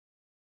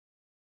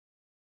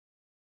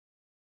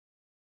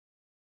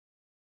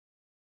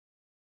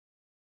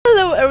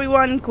Hello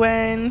everyone,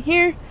 Gwen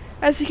here.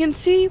 As you can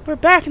see, we're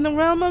back in the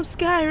realm of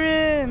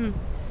Skyrim.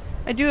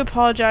 I do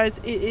apologize,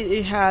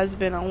 it has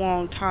been a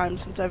long time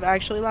since I've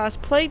actually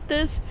last played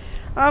this.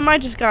 I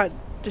just got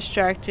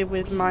distracted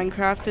with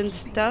Minecraft and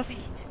stuff.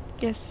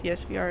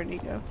 Yes, we are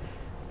Inigo.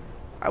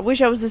 I wish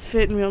I was this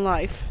fit in real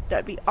life.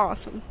 That'd be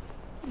awesome.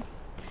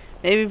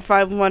 Maybe if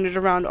I wandered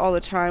around all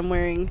the time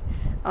wearing,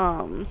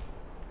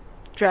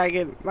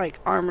 dragon, like,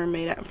 armor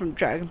made out from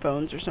dragon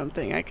bones or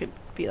something, I could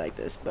be like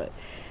this, but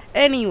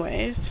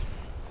anyways,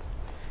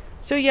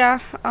 so yeah,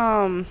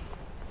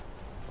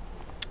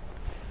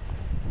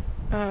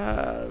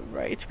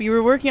 right, we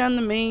were working on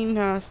the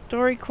main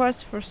story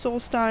quest for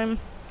Solstheim.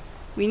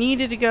 We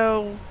needed to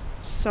go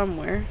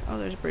somewhere. Oh,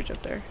 there's a bridge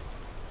up there.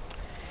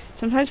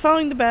 Sometimes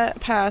following the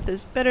path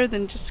is better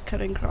than just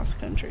cutting across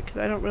country,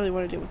 because I don't really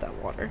want to deal with that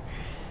water.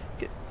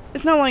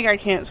 It's not like I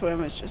can't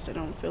swim, it's just I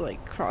don't feel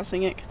like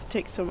crossing it because it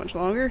takes so much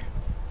longer.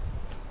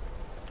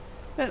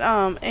 But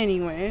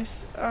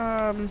anyways,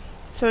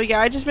 so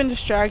yeah, I just been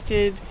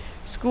distracted.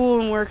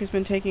 School and work has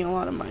been taking a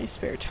lot of my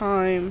spare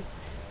time.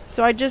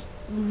 So I just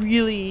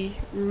really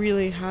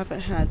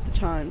haven't had the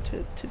time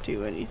to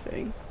do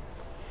anything.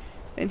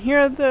 And here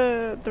are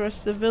the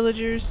rest of the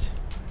villagers,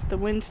 the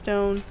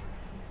Windstone.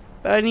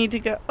 But I need to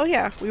go, oh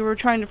yeah, we were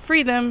trying to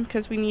free them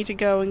because we need to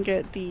go and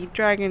get the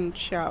dragon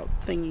shout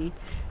thingy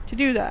to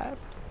do that.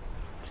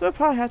 So I'll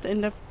probably have to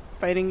end up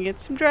fighting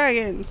against some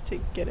dragons to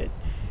get it.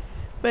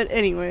 But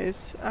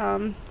anyways,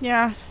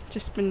 yeah,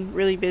 just been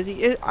really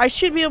busy. I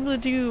should be able to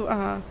do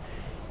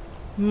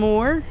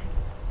more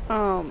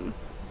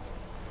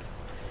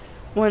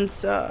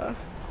once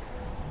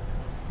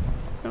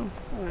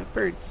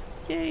birds.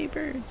 Yay,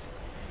 birds.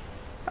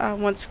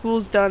 Once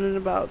school's done in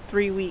about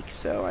 3 weeks,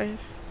 so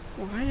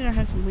why did I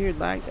have some weird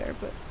lag there?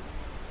 But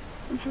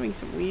I'm having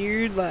some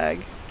weird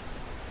lag.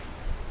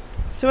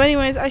 So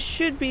anyways, I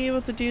should be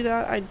able to do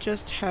that. I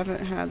just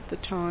haven't had the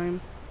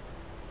time.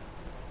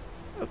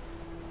 Oh,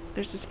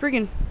 there's a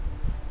Spriggan.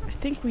 I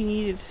think we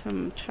needed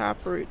some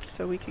tap roots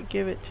so we could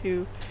give it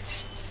to,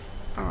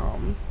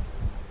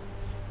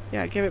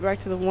 yeah, give it back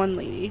to the one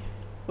lady,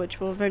 which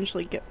we'll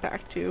eventually get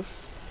back to.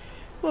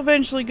 We'll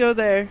eventually go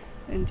there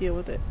and deal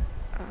with it.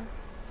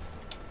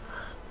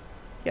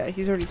 Yeah,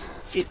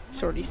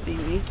 it's already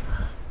seen me.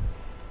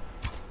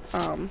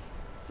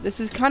 This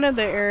is kind of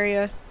the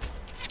area.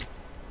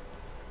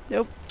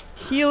 Nope.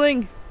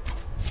 Healing.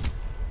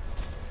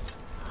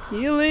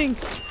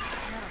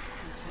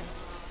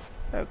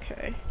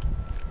 Okay.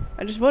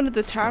 I just wanted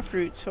the tap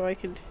root so I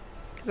could,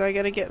 because I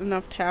gotta get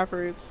enough tap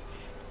roots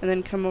and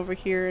then come over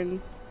here,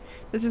 and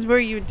this is where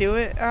you would do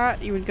it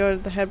at. You would go to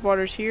the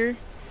headwaters here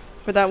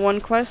for that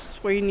one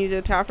quest where you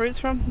needed tap roots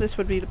from. This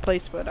would be the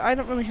place, but I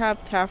don't really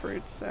have tap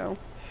roots, so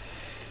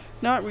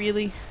not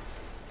really.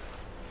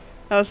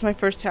 That was my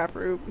first tap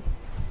root.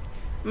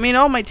 I mean,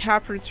 all my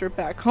tap roots are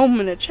back home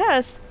in a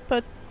chest,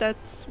 but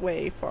that's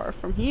way far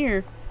from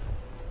here.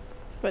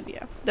 But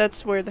yeah,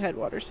 that's where the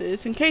headwaters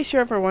is. In case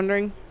you're ever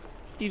wondering,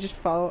 you just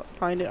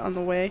find it on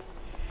the way.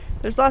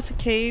 There's lots of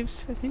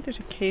caves. I think there's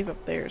a cave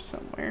up there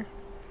somewhere.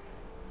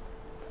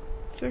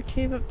 Is there a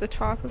cave up the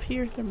top of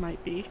here? There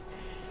might be.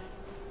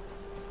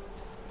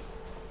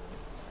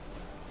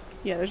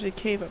 Yeah, there's a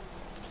cave up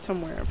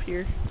somewhere up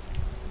here.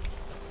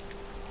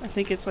 I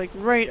think it's like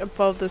right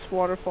above this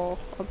waterfall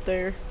up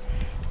there.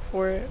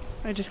 For it.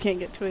 I just can't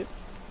get to it.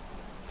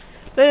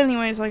 But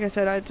anyways, like I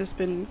said, I've just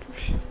been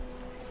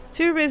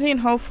super busy, and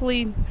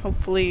hopefully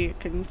I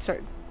can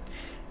start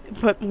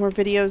put more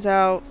videos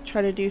out,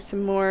 try to do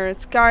some more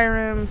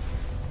Skyrim,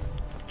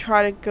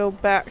 try to go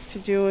back to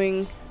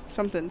doing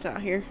something's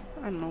out here.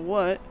 I don't know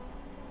what.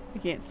 I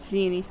can't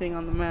see anything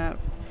on the map.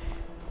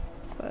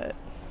 But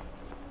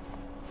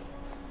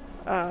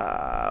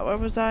where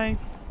was I?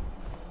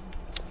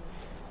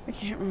 I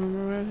can't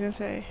remember what I was gonna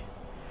say.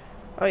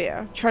 Oh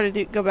yeah, try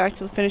to go back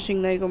to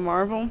finishing Lego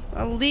Marvel.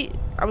 I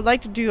would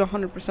like to do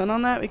 100%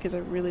 on that because I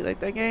really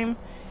like that game.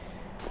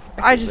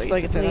 I just,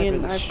 like I said,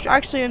 I've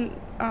actually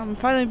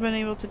finally been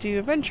able to do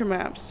adventure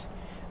maps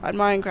on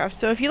Minecraft.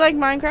 So if you like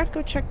Minecraft,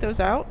 go check those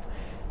out.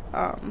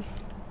 I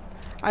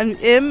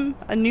am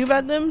a noob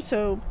at them,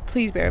 so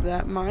please bear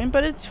that in mind.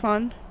 But it's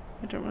fun.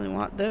 I don't really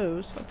want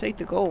those. I'll take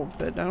the gold,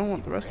 but I don't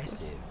want the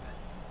rest of it.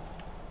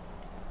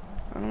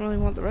 I don't really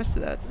want the rest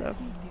of that stuff.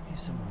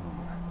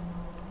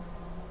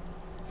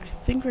 I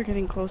think we're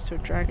getting close to a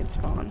dragon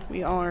spawn.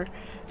 We are.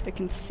 I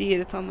can see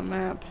it. It's on the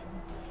map.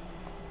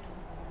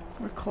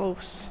 We're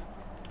close.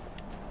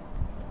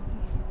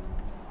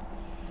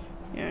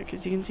 Yeah,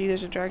 because you can see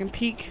there's a dragon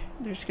peak.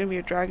 There's going to be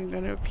a dragon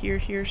going to appear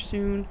here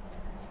soon.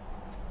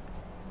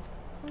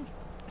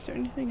 Is there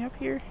anything up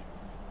here?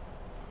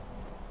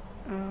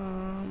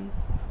 Because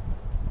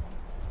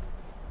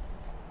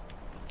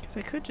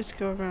I could just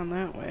go around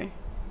that way.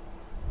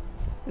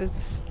 There's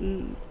this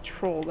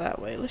troll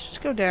that way. Let's just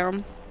go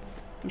down.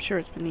 I'm sure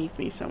it's beneath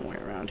me somewhere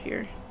around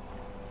here.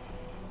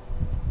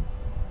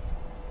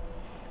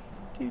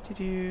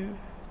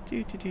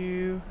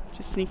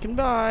 Just sneaking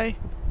by.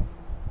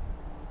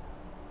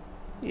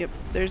 Yep,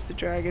 there's the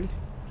dragon.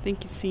 I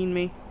think he's seen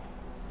me.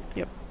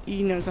 Yep.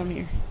 He knows I'm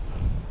here.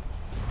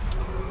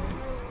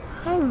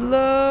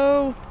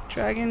 Hello,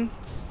 dragon.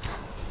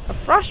 A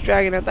frost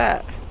dragon at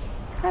that.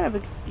 Kind of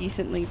a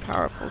decently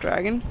powerful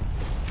dragon.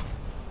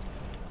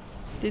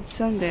 Did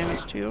some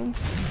damage to him.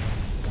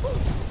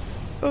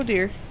 Oh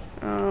dear.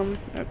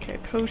 Okay,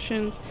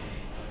 potions.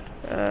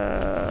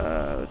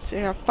 Let's see,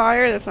 I have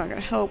fire, that's not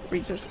gonna help.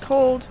 Resist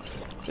cold.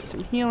 Put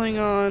some healing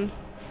on.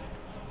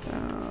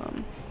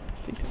 I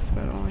think that's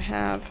about all I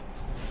have.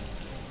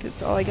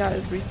 Because all I got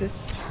is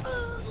resist.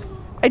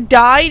 I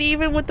died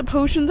even with the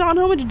potions on?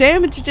 How much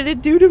damage did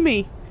it do to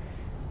me?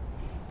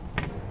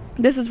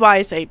 This is why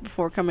I say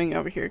before coming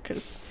over here,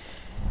 because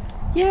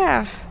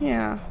yeah.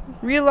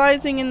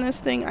 Realizing in this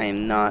thing I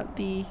am not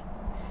the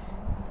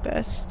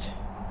best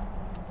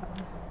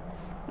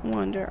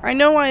wonder. I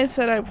know why I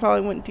said I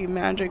probably wouldn't do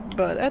magic,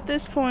 but at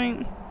this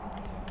point...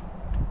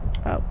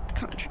 Oh,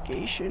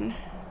 conjugation.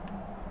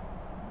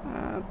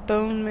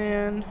 Bone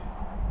Man.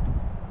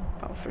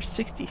 Oh, for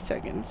 60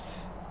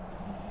 seconds.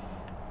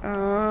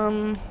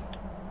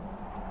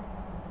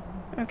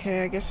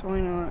 Okay, I guess why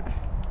not?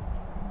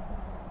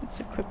 Let's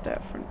equip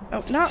that for...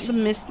 Oh, not the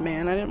Mist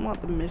Man. I didn't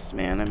want the Mist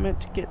Man. I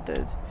meant to get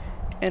the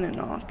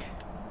Enenok.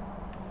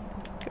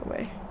 Go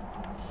away.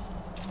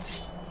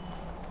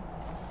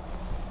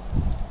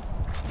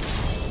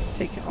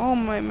 Taking all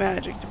my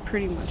magic to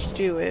pretty much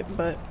do it,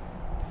 but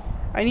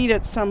I need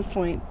at some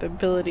point the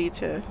ability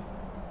to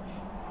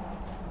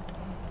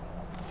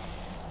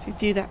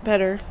do that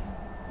better.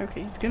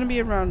 Okay, he's gonna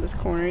be around this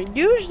corner.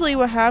 Usually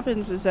what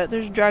happens is that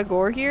there's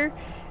Dragur here,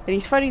 and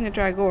he's fighting the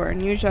Dragur,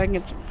 and usually I can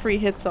get some free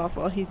hits off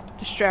while he's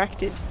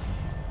distracted.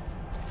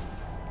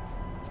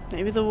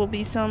 Maybe there will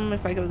be some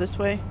if I go this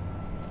way.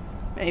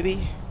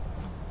 Maybe.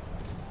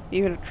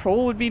 Even a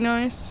troll would be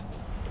nice.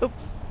 Oh.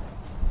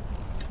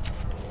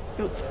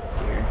 Oh,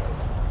 dear.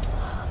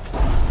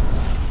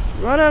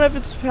 Run out of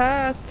its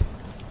path.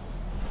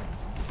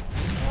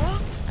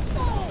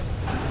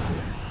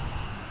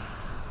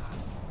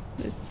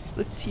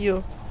 Let's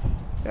heal.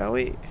 Oh,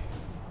 wait.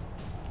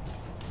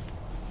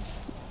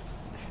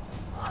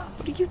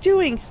 What are you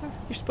doing?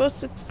 You're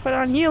supposed to put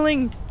on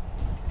healing.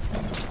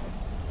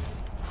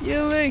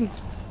 Healing.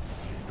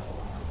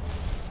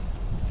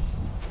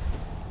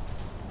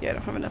 Yeah, I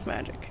don't have enough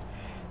magic.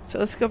 So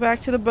let's go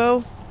back to the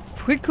bow.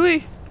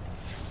 Quickly.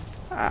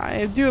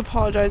 I do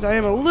apologize. I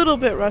am a little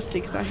bit rusty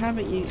because I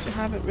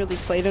haven't really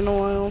played in a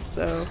while,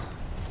 so...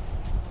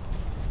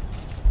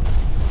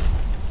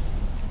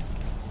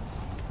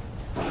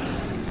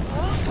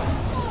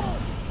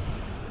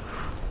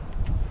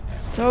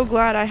 So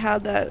glad I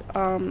had that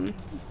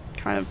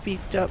kind of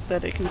beefed up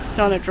that it can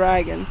stun a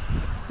dragon.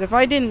 Because if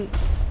I didn't,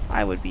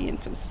 I would be in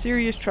some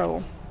serious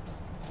trouble.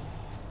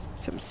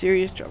 Some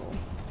serious trouble.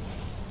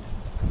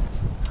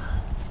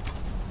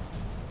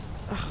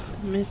 Ugh,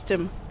 I missed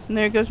him. And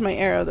there goes my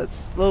arrow that's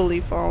slowly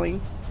falling.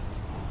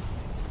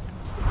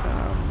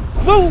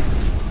 Whoa!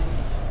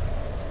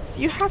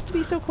 You have to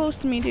be so close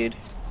to me, dude.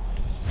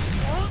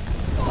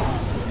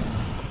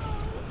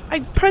 I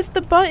pressed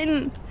the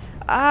button!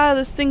 Ah,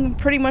 this thing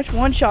pretty much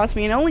one-shots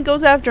me and it only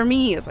goes after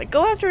me. It's like,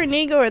 go after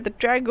Inigo or the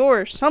Dragur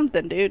or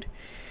something, dude.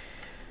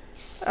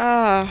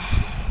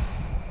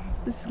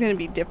 This is gonna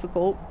be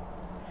difficult.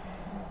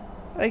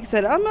 Like I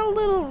said, I'm a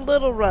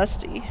little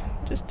rusty.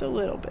 Just a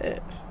little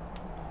bit.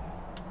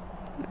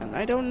 And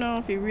I don't know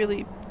if he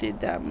really did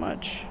that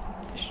much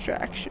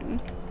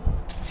distraction.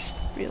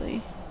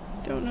 Really.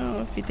 Don't know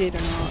if he did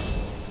or not.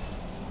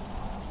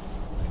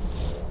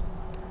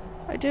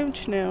 I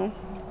don't know.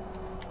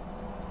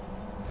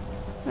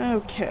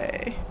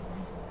 Okay.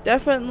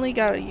 Definitely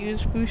gotta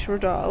use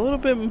Fushorda a little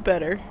bit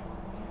better.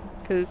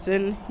 Because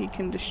then he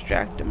can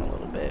distract him a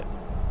little bit.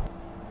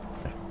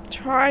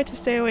 Try to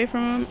stay away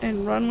from him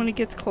and run when he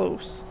gets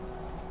close.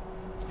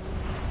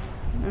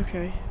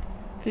 Okay.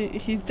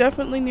 He's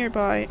definitely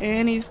nearby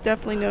and he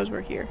definitely knows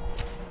we're here.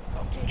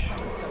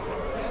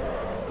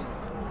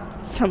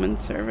 Summon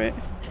servant.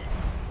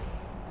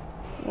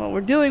 Well,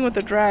 we're dealing with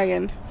the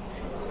dragon.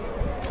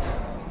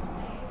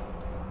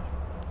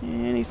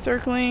 And he's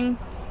circling.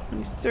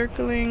 He's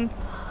circling.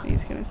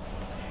 He's gonna...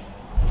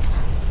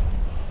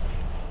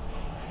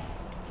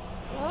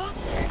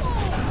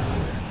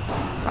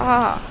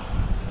 Ah!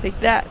 Take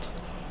that.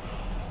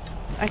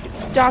 I can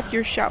stop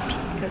your shout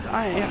because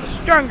I have a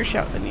stronger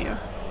shout than you.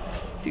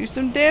 Do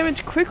some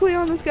damage quickly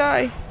on this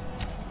guy.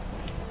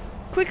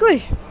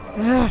 Quickly!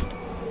 Ah.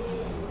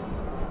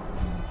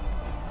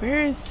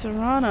 Where is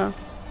Serana?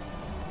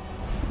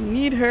 We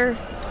need her.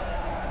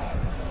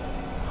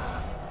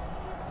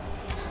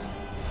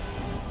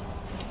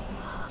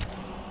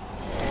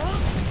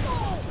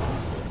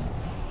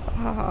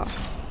 Ah.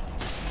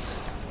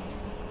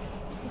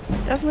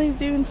 Definitely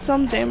doing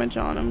some damage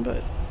on him,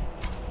 but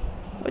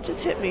what just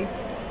hit me?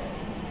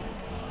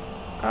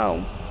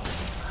 Oh.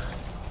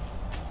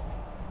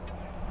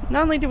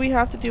 Not only do we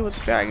have to deal with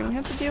the dragon, we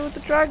have to deal with the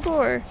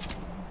Dragur.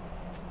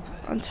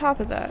 On top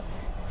of that.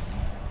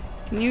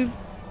 Can you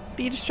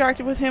be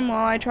distracted with him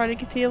while I try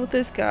to deal with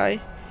this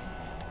guy?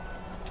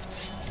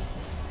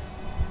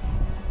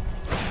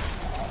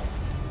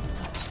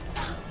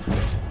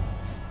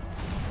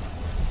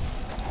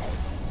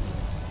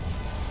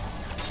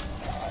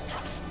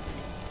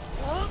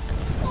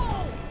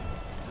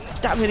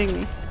 Stop hitting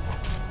me.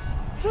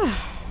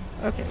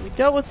 Okay, we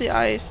dealt with the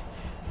ice.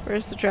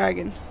 Where's the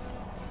dragon?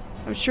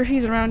 I'm sure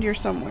he's around here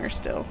somewhere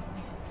still.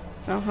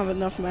 I don't have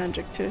enough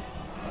magic to...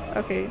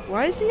 Okay,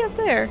 why is he up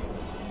there?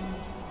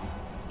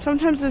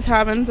 Sometimes this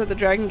happens, that the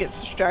dragon gets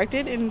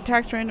distracted and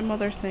attacks random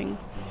other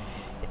things.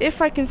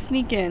 If I can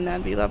sneak in,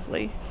 that'd be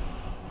lovely.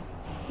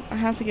 I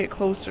have to get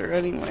closer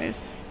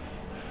anyways.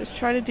 Let's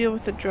try to deal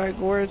with the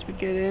Dragur as we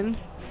get in.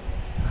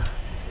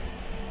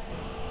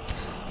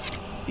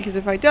 Because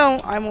if I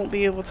don't, I won't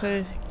be able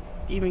to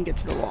even get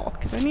to the wall.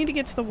 Because I need to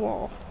get to the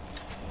wall.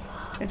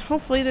 And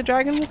hopefully the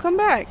dragon will come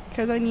back.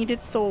 Because I need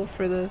its soul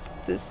for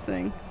this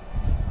thing.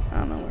 I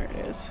don't know where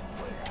it is.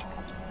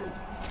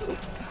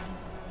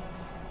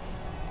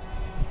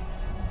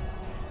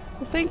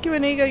 Well, thank you,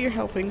 Inigo. You're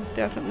helping.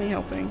 Definitely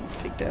helping.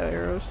 Take the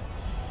arrows.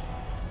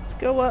 Let's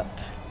go up.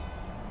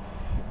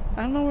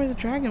 I don't know where the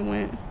dragon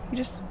went. He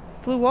just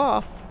flew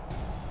off.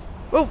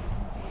 Oh!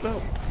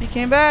 Oh, he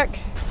came back.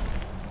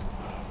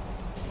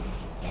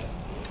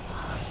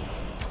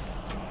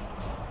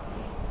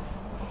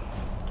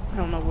 I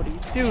don't know what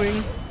he's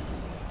doing.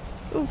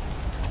 Ooh.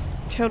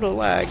 Total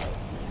lag.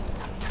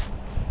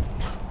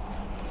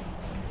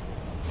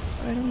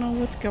 I don't know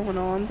what's going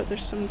on, but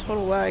there's some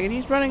total lag, and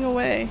he's running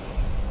away.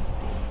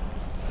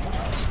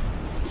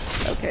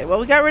 Okay, well,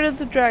 we got rid of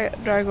the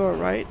Dragur,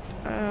 right?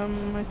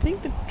 I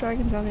think the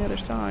dragon's on the other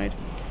side.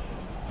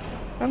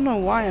 I don't know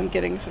why I'm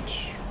getting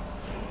such...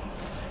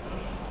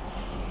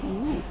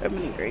 Ooh,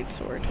 ebony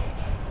greatsword.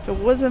 If it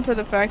wasn't for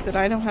the fact that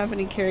I don't have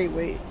any carry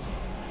weight,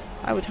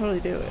 I would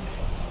totally do it.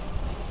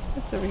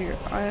 What's over here?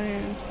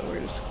 Iron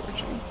sword is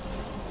scorching.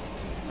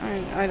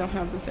 I don't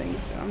have the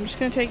things, so I'm just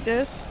gonna take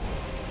this.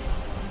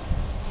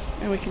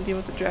 And we can deal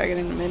with the dragon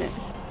in a minute.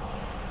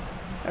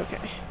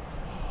 Okay.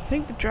 I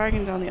think the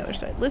dragon's on the other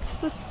side.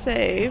 Let's just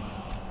save.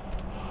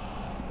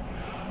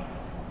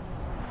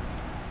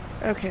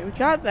 Okay, we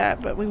got that,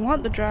 but we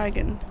want the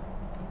dragon.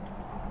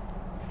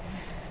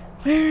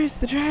 Where is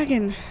the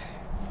dragon?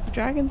 The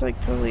dragon's like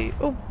totally...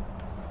 Oh!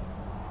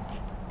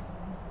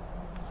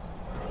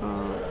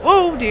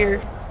 Oh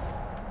dear!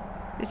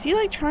 Is he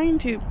like trying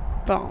to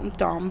bomb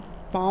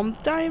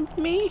dive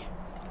me?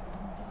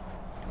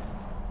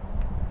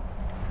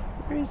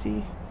 Where is he?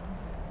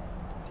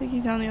 I think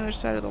he's on the other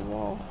side of the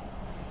wall.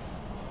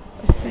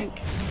 I think.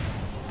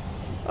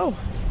 Oh,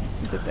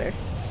 he's up there.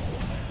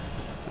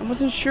 I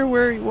wasn't sure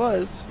where he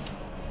was.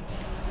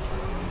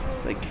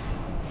 It's like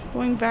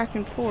going back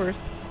and forth.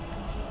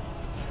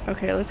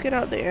 Okay, let's get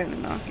out the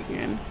Ananok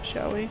again,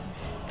 shall we?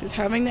 Because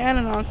having the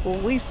Ananok will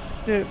at least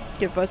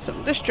give us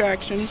some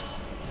distraction.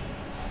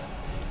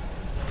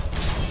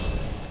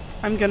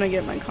 I'm gonna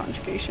get my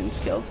conjugation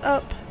skills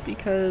up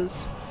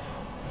because,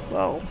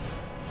 well,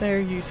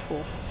 they're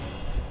useful.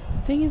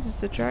 The thing is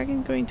the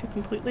dragon going to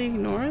completely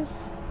ignore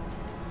us?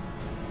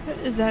 What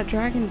is that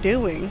dragon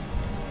doing?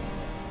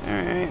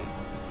 Alright,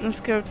 let's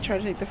go try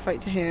to take the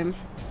fight to him.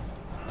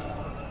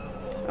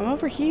 I'm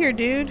over here,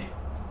 dude.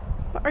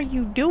 What are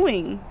you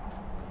doing?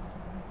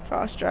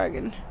 Frost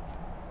dragon.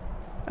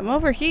 I'm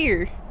over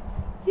here.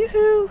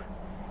 Yoo-hoo!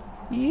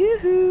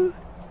 Yoo-hoo!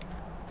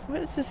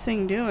 What is this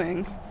thing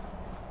doing?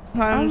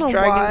 Sometimes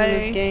dragons in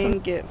this game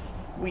get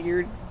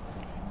weird.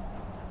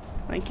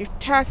 Like, you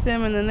attack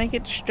them and then they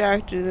get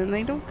distracted and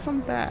they don't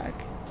come back.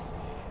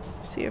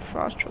 See a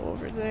frost troll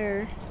over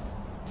there.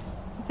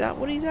 Is that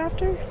what he's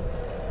after?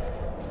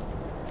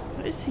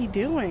 What is he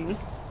doing?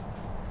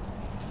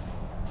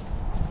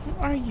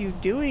 What are you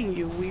doing,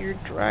 you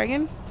weird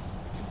dragon?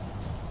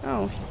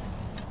 Oh, he's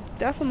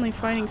definitely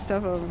fighting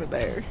stuff over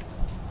there.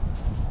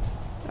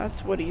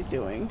 That's what he's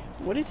doing.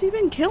 What has he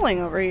been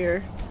killing over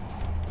here?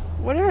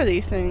 What are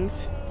these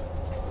things?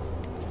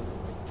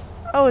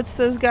 Oh, it's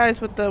those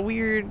guys with the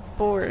weird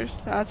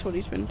boars. That's what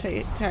he's been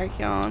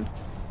attacking on.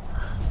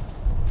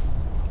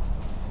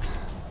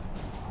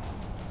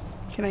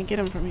 Can I get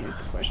him from here is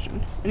the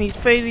question. And he's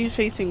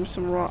facing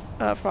some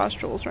frost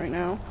trolls right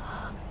now.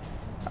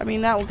 I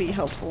mean, that will be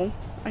helpful.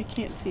 I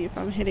can't see if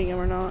I'm hitting him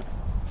or not.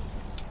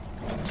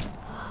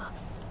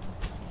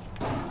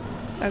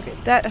 Okay,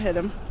 that hit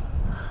him.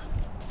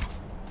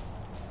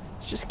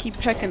 Let's just keep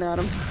pecking at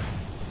him.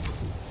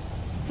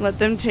 Let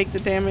them take the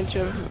damage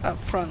of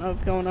up front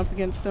of going up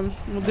against them.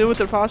 We'll deal with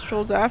the frost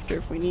trolls after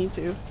if we need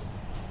to.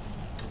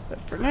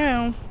 But for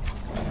now,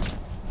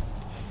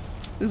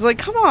 it's like,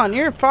 come on,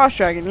 you're a frost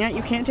dragon, yet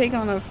you can't take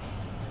on a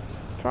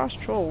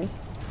frost troll.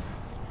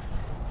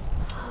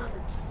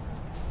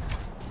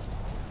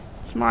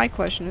 So my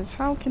question is,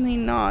 how can they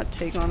not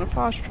take on a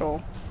frost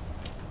troll?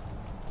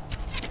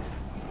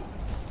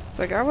 It's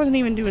like I wasn't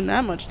even doing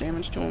that much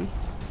damage to him.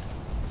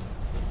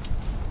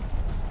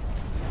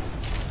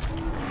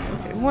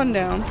 Okay, one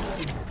down.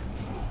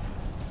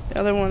 The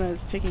other one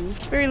is taking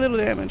very little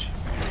damage.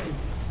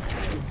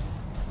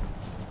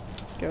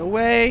 Go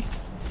away.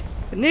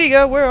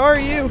 Inigo, where are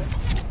you?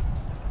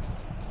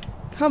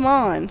 Come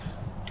on.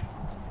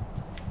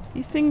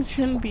 These things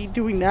shouldn't be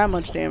doing that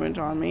much damage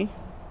on me.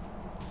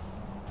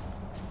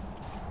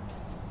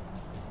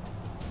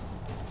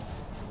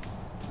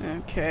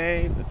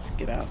 Okay, let's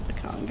get out the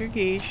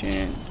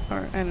congregation.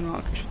 Or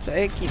Anarch, I should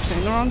say. I keep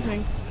saying the wrong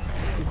thing.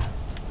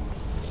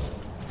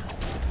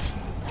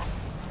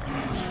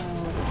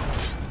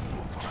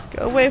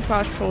 Go away,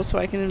 Flash Troll, so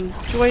I can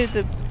enjoy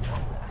the...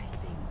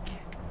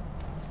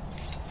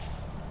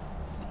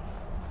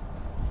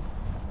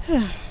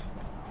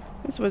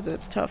 This was a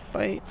tough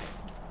fight.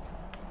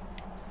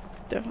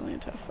 Definitely a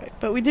tough fight.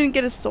 But we didn't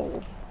get a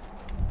soul,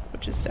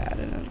 which is sad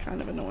and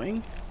kind of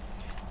annoying.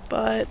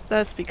 But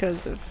that's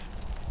because of...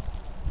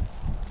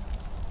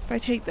 If I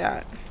take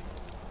that...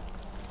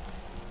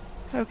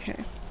 Okay.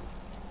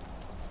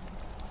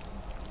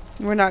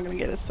 We're not going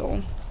to get a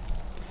soul.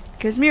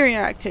 Because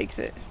Miriak takes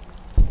it.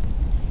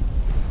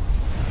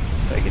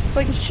 It's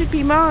like it should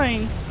be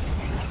mine.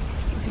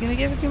 Is he going to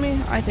give it to me?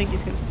 I think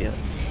he's going to steal it.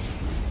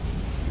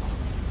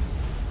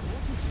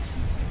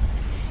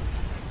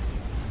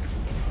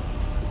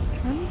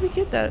 How did we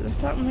get that? I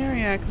thought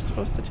Miriak was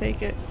supposed to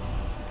take it.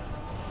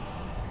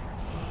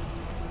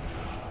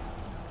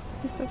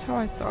 At least that's how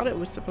I thought it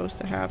was supposed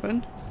to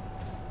happen.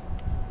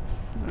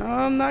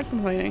 I'm not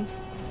complaining.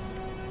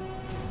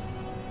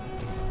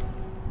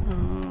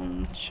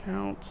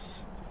 Shouts.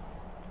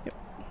 Yep.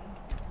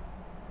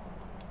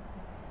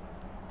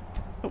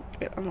 Oh,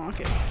 yeah, unlock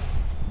it.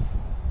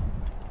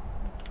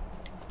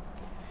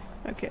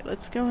 Okay,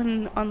 let's go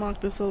and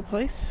unlock this little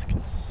place,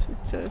 because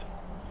it's a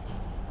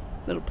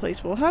little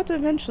place we'll have to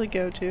eventually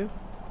go to.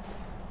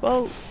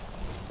 Well,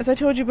 as I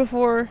told you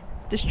before,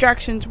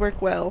 distractions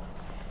work well.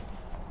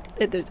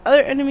 If there's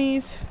other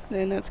enemies,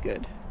 then that's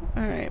good.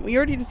 Alright, we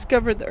already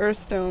discovered the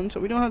Earthstone, so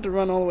we don't have to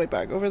run all the way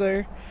back over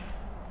there.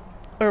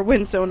 Or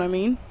Windstone, I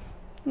mean.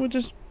 We'll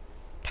just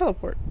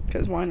teleport,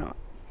 because why not?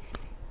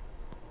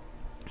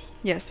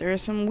 Yes, there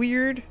is some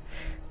weird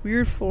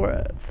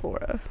flora,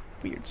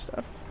 weird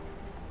stuff.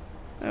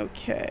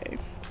 Okay.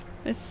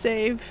 Let's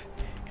save,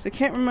 because I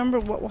can't remember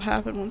what will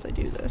happen once I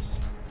do this.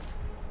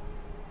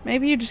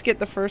 Maybe you just get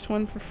the first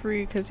one for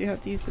free, because you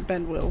have to use the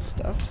bend wheel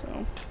stuff,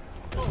 so...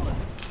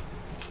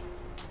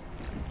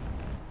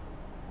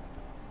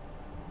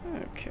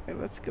 Okay,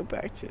 let's go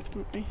back to it.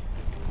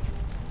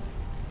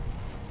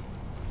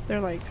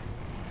 They're like...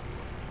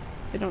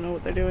 They don't know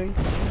what they're doing.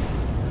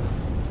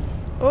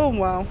 Oh,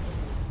 wow.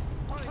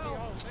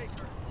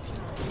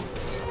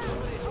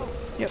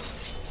 Yep.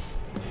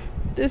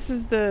 This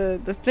is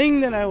the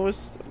thing that I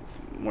was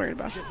worried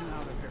about. You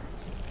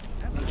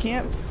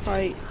can't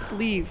fight.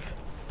 Leave.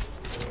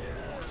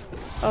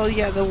 Oh,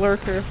 yeah, the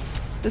lurker.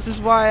 This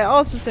is why I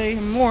also say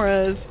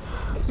Mora is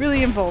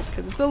really involved,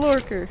 because it's a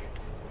lurker.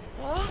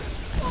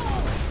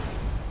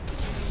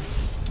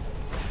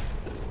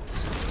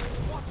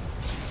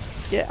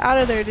 Get out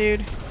of there,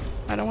 dude.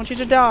 I don't want you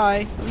to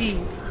die. Leave.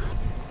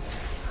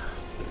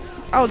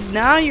 Oh,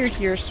 now you're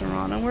here,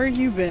 Serana. Where have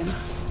you been?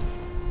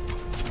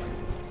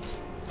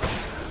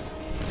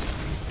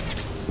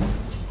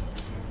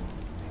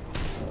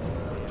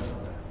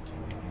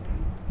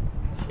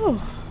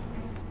 Oh.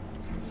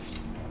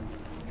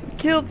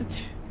 Killed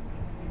it.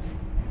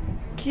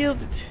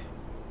 Killed it.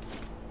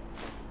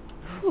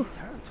 It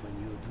hurt when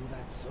you do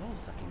that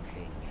soul-sucking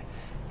thing.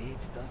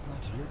 It does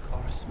not look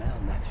or smell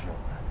natural.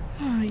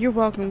 You're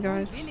welcome,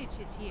 guys. Village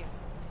is here.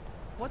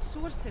 What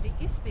sorcery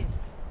is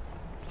this?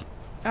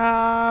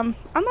 I'm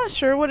not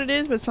sure what it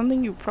is, but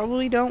something you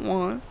probably don't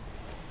want.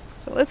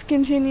 So let's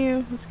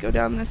continue. Let's go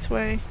down this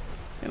way,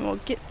 and we'll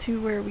get to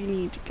where we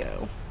need to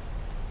go.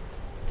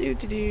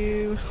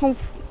 Oh,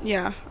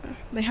 yeah,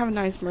 they have a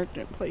nice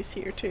merchant place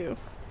here too.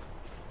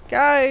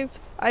 Guys,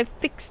 I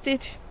fixed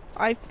it.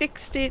 I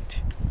fixed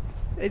it.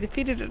 I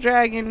defeated a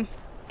dragon.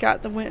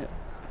 Got the win.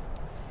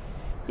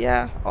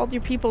 Yeah, all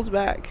your people's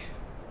back.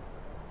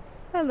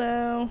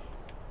 Hello.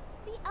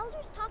 The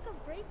elders talk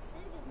of Great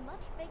City is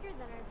much bigger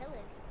than our village.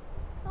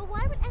 But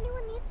why would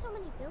anyone need so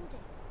many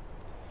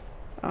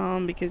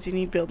buildings? Because you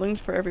need buildings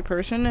for every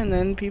person, and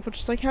then people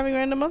just like having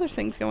random other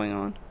things going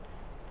on.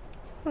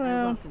 Hello.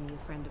 I welcome you,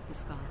 friend of the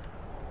Skaal.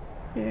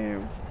 Yeah.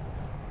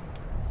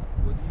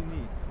 What do you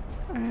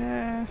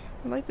need?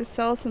 I'd like to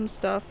sell some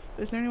stuff.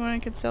 Is there anyone I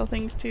could sell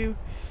things to?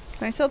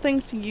 Can I sell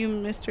things to you,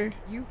 mister?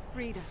 You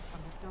freed us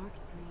from the dark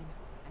dream,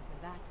 and for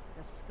that,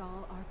 the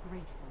Skaal are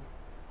grateful.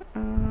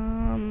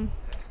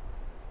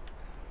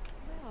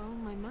 Well,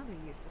 my mother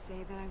used to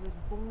say that I was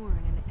born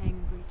an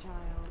angry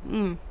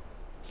child.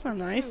 It's not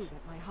It's nice. true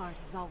that my heart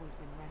has always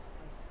been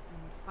restless, and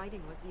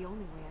fighting was the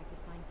only way I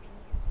could find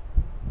peace.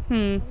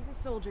 I was a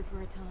soldier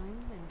for a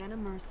time, and then a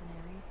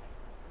mercenary,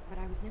 but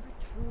I was never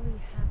truly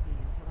happy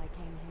until I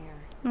came here.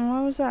 Oh,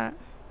 what was that?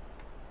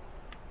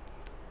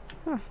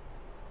 Huh.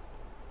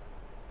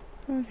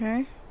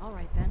 Okay. All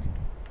right then.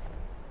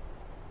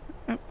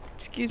 Oh,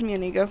 excuse me,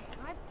 Inigo.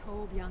 I've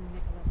told young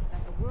Nicholas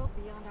that the world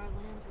beyond our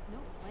lands is no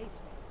place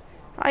for the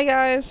Skaal. Hi,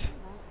 guys.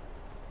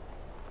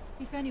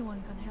 If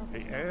anyone can help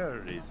The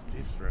air is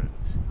different.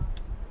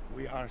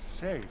 We are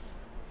safe,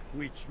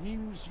 which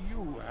means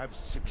you have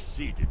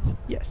succeeded.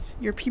 Yes,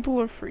 your people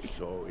are free.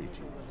 So it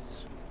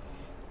is.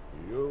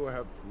 You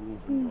have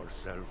proven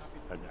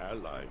yourself an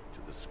ally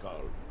to the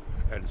Skaal,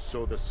 and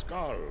so the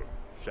Skaal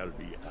shall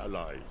be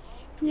allies.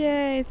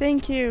 Yay,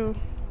 thank you.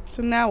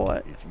 So now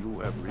what? If you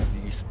have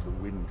released the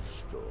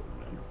Windstone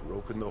and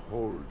broken the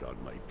hold on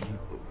my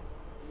people,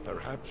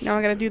 perhaps Now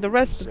I gotta do the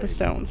rest of the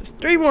stones. There's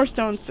 3 more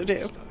stones to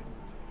do.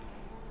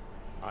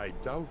 I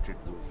doubt it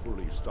will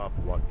fully stop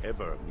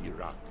whatever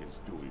Mirak is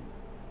doing,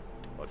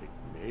 but it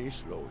may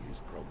slow his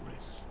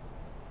progress.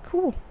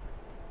 Cool.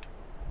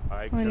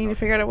 I need to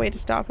figure out a way to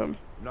stop him.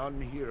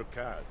 None here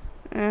can.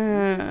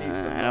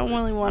 I don't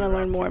really want to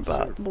learn more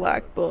about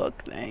Black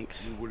Book,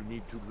 thanks. You will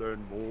need to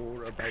learn more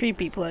It's a about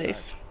creepy this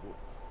place. Black Book.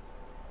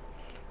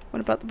 What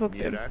about the book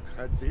then? Mirak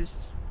had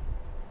this?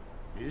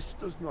 This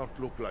does not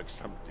look like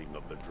something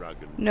of the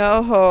dragon.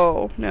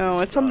 No,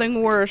 it's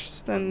something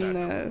worse than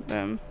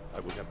them. I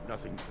would have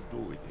nothing to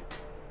do with it.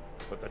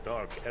 But the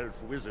dark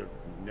elf wizard,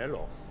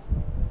 Neloth,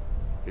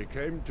 he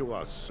came to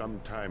us some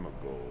time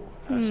ago,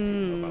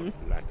 asking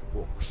about black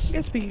books. I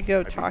guess we could go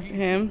I talk to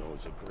believe him. He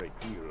knows a great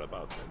deal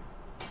about them.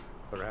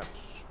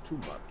 Perhaps too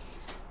much.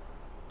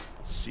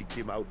 Seek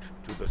him out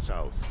to the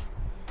south.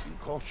 Be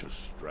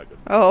cautious, dragon.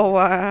 Oh,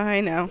 I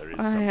know. There is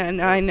I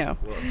something know. else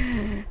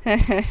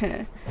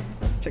worth.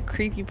 It's a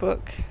creepy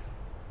book.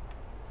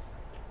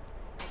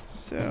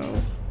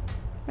 So,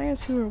 I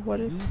guess who or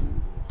what is? You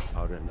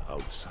are an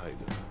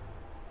outsider,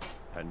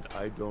 and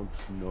I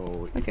don't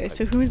know if Okay, I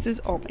so can who is this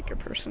make you Allmaker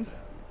person?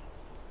 understand.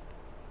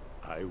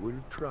 I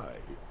will try.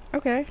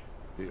 Okay.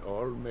 The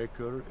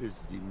All-Maker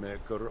is the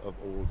maker of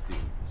all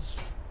things,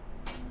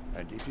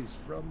 and it is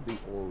from the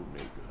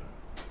All-Maker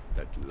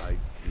that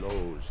life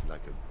flows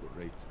like a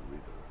great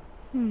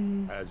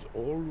river. As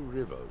all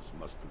rivers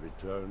must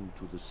return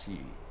to the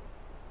sea,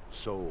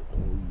 so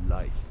all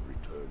life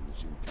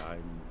returns in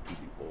time to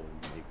the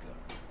All-Maker.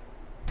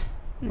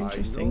 I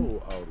Interesting.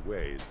 know our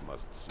ways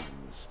must seem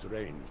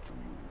strange to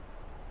you,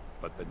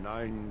 but the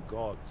 9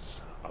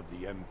 gods of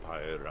the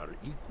Empire are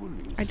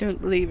equally I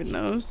don't believe in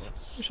strange to those.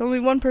 us. There's only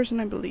one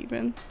person I believe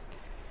in.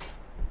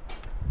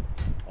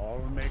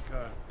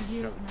 All-Maker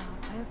Years shall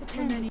now, I have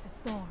attended to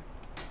Storm,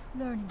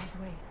 learning his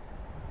ways.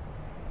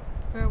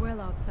 Farewell,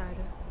 outsider.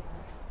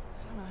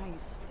 I don't know how you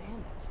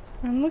stand it.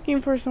 I'm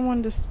looking for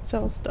someone to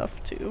sell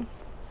stuff to.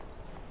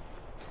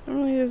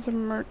 Normally there's a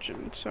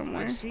merchant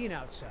somewhere. I've seen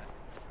outside.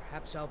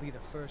 Perhaps I'll be the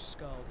first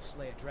Skaal to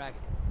slay a dragon.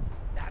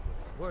 That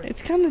would be worth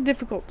It's it. kind of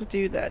difficult to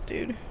do that,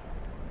 dude.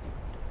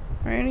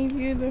 Are any of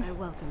you the... I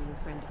welcome you,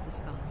 friend of the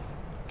Skaal.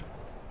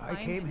 I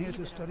came here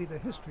to study the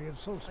history of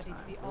Solstheim.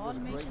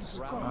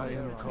 I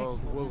am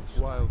called Wolf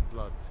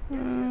Wildblood. I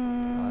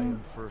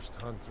am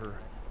first hunter.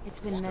 It's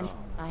been many.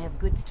 I have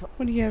goods to.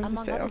 What do you have to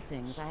Among sell? other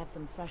things, I have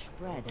some fresh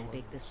bread I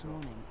baked this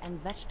morning, and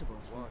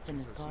vegetables from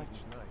Finna's garden.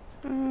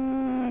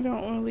 I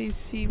don't really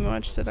see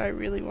much that I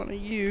really want to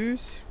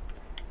use.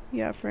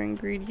 Yeah, for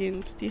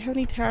ingredients. Do you have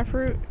any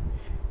taproot?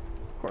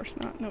 Of course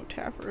not. No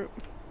taproot.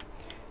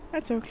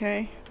 That's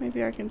okay.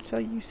 Maybe I can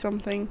sell you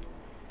something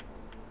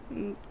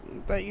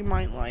that you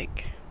might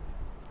like.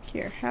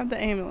 Here, have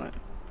the amulet.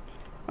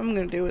 I'm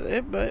gonna do with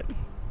it, but you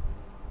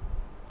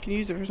can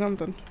use it for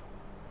something.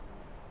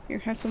 Here,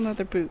 have some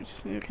leather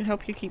boots. It can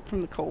help you keep from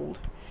the cold.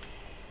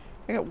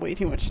 I got way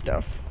too much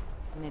stuff.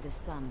 May the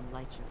sun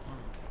light your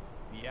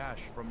path. The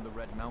ash from the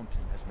Red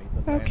Mountain has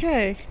made the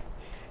Okay.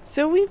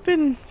 So we've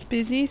been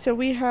busy, so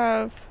we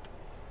have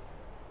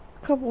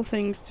a couple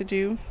things to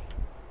do.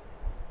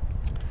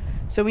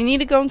 So we need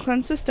to go and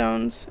cleanse the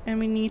stones, and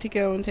we need to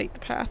go and take the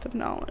path of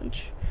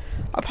knowledge.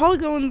 I'll probably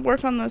go and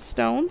work on the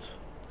stones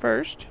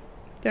first.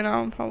 Then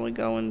I'll probably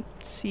go and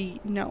see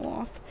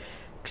Neloth.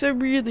 Because I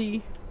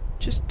really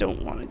just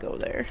don't want to go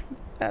there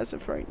as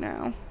of right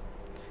now.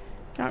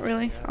 Not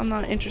really. I'm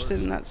not interested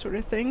in that sort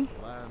of thing.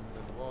 land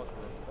and water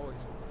of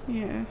poison.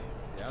 Yeah.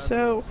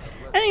 So,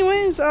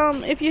 anyways,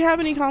 if you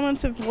have any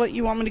comments of what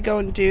you want me to go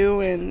and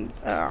do and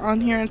on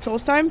here in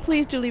Solstheim,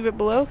 please do leave it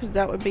below because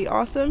that would be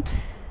awesome.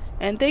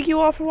 And thank you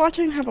all for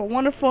watching. Have a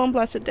wonderful and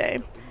blessed day.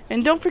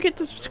 And don't forget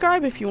to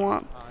subscribe if you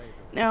want.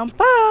 Now,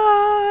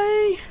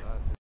 bye!